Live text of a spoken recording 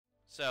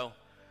So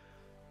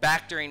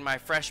back during my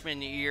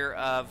freshman year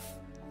of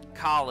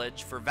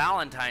college for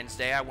Valentine's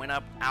Day, I went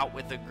out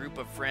with a group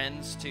of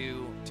friends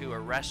to a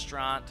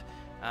restaurant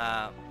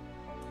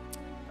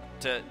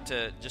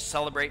to just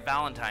celebrate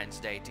Valentine's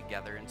Day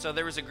together. And so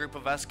there was a group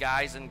of us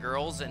guys and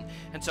girls, and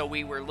so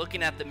we were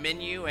looking at the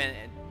menu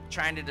and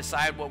trying to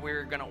decide what we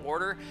were going to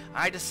order.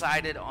 I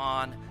decided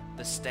on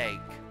the steak.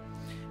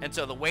 And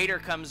so the waiter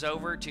comes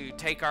over to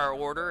take our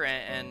order,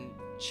 and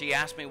she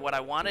asked me what I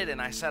wanted,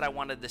 and I said I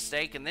wanted the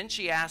steak. And then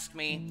she asked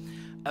me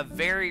a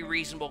very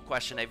reasonable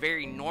question, a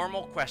very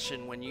normal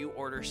question when you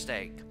order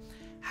steak.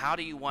 How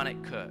do you want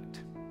it cooked?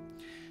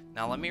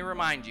 Now let me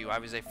remind you, I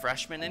was a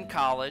freshman in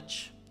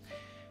college,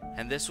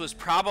 and this was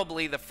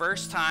probably the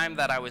first time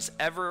that I was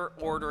ever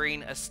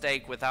ordering a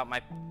steak without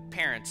my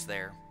parents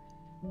there.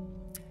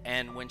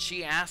 And when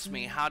she asked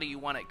me, how do you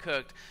want it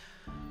cooked,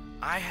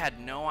 I had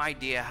no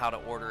idea how to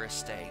order a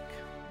steak.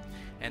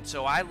 And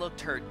so I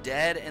looked her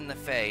dead in the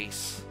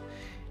face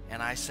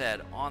and I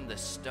said, on the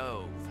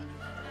stove.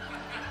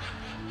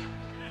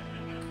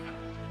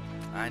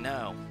 I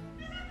know.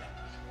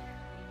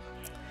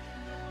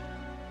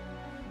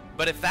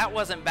 But if that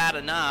wasn't bad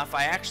enough,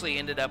 I actually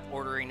ended up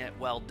ordering it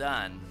well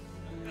done.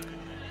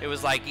 It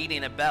was like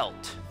eating a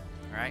belt,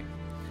 right?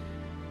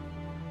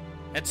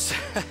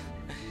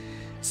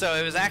 So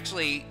it was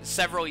actually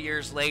several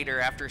years later,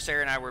 after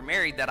Sarah and I were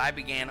married, that I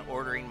began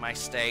ordering my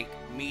steak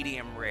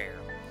medium rare.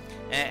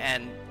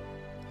 And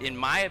in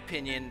my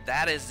opinion,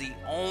 that is the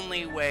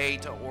only way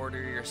to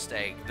order your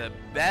steak. The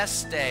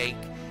best steak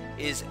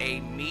is a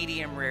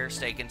medium rare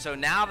steak. And so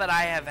now that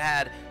I have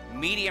had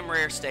medium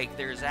rare steak,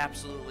 there's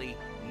absolutely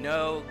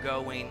no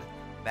going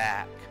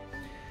back.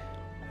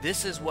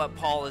 This is what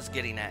Paul is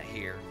getting at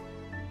here.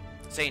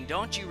 Saying,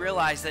 don't you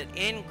realize that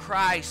in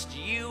Christ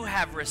you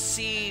have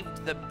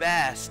received the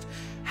best?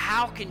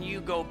 How can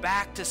you go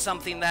back to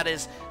something that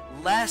is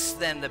less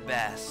than the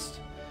best?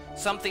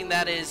 Something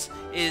that is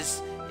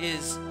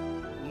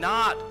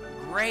not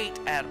great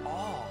at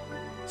all.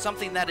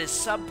 Something that is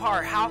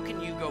subpar. How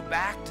can you go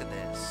back to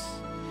this?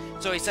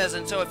 So he says,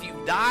 and so if you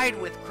died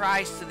with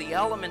Christ to the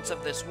elements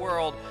of this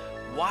world,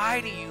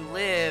 why do you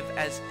live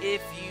as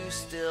if you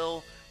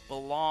still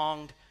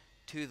belonged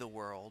to the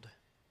world?